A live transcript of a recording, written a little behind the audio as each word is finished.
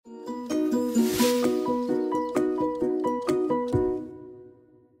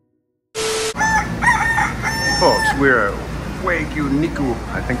We're at Wagyu Niku.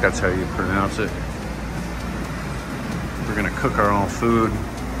 I think that's how you pronounce it. We're gonna cook our own food.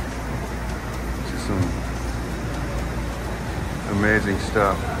 Just some amazing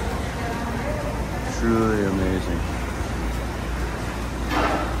stuff. Truly amazing.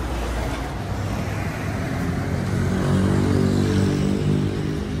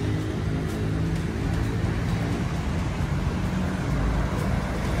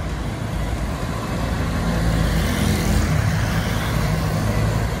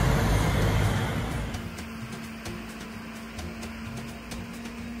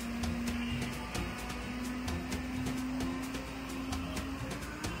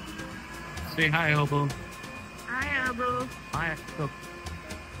 Say hi, Obo. Hi, Obo. Hi. Look,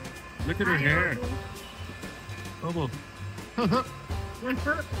 look at her hair. Obo.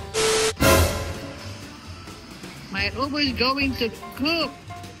 My Obo is going to cook.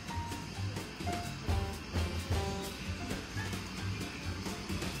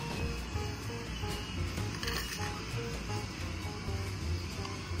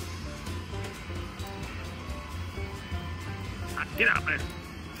 Get out there.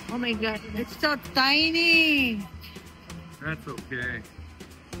 Oh my god, it's so tiny. That's okay.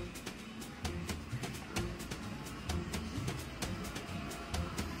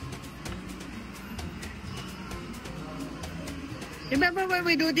 Remember when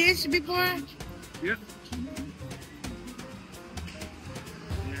we do this before? Yep.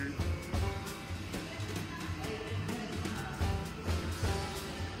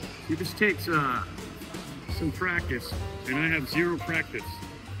 It just takes some practice, and I have zero practice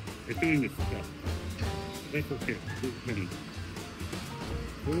at doing this stuff. That's okay.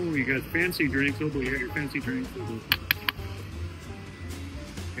 Oh, you got fancy drinks. Oh, you got your fancy drinks.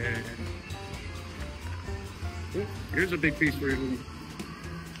 Okay. Oh, here's a big piece for you.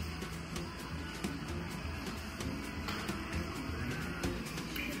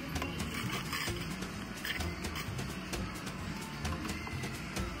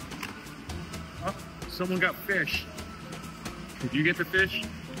 Oh, someone got fish. Did you get the fish?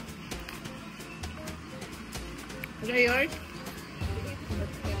 Is that yours?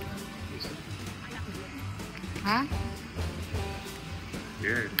 Huh?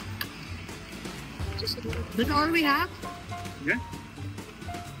 Yeah. That's all we have? Yeah.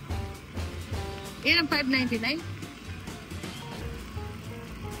 Yan ang $5.99?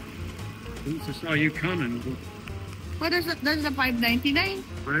 I just saw you coming. What is it? That's the $5.99?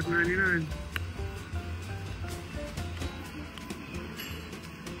 $5.99.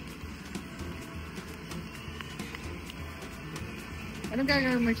 Anong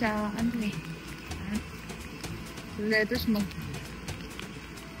gagawin mo sa ano eh? Lettuce mo.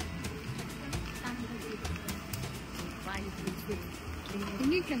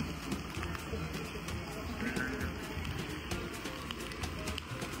 Hindi ka. I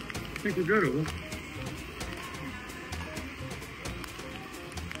think we're good, Obo.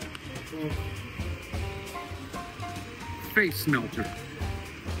 Well, face melter.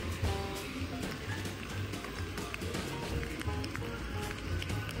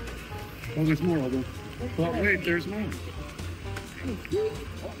 Oh, there's more, Obo. But wait, there's more.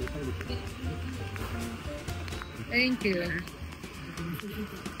 Thank you.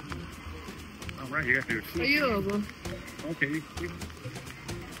 All right, you got your For you, Obo. Okay.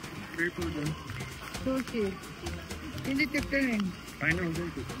 Very good, then. Sushi. Hindi titirin. I know,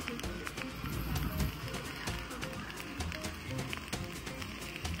 thank you.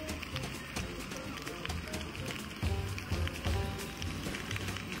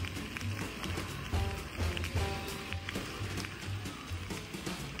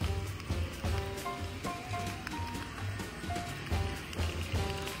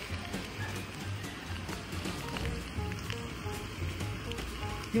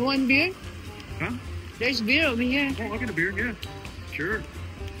 You want beer? Huh? There's beer over here. Oh, I'll get a beer, yeah. Sure.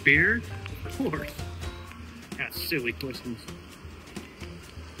 Beer? Of course. That's silly questions.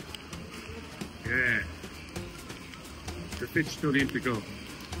 Yeah. The fish still need to go.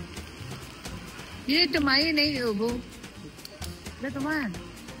 You need to marinate, Obo. That one.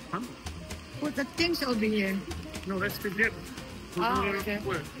 Huh? Put the things over here. No, that's the dip. Oh, okay.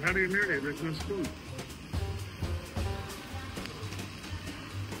 What? How do you marinate? There's no spoon.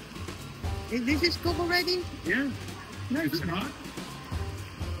 This is cooked already? Yeah. No, Is it's it not. hot?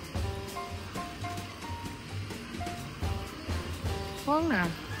 Hold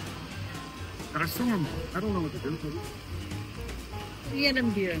na. I saw him. I don't know what to do. Yan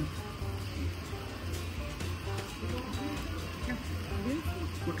ang beer.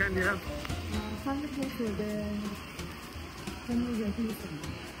 What kind do you have?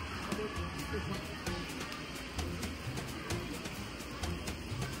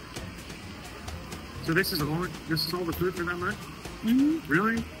 So this is all the food for that much? Mm-hmm.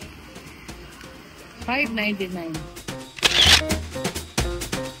 Really? $5.99.